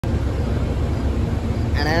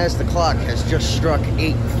And as the clock has just struck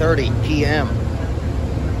 8:30 p.m.,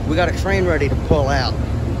 we got a train ready to pull out.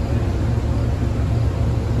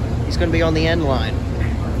 He's going to be on the end line.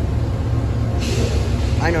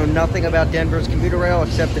 I know nothing about Denver's commuter rail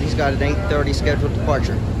except that he's got an 8:30 scheduled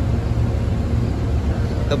departure.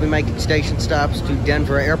 He'll be making station stops to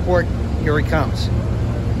Denver Airport. Here he comes.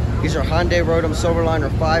 These are Hyundai Rotem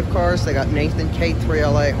Silverliner 5 cars. They got Nathan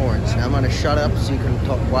K3LA horns. Now I'm going to shut up so you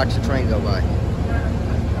can watch the train go by.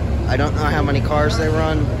 I don't know how many cars they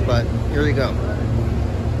run, but here you go.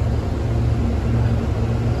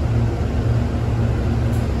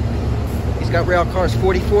 He's got rail cars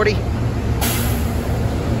 4040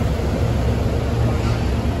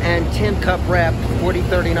 and tin cup wrapped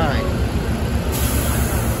 4039.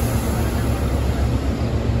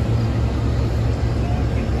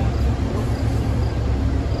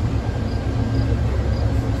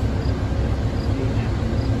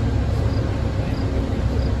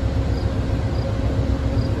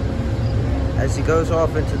 As he goes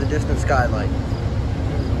off into the distant skylight.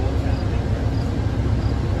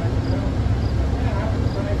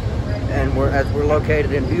 And we're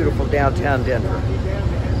located in beautiful downtown Denver.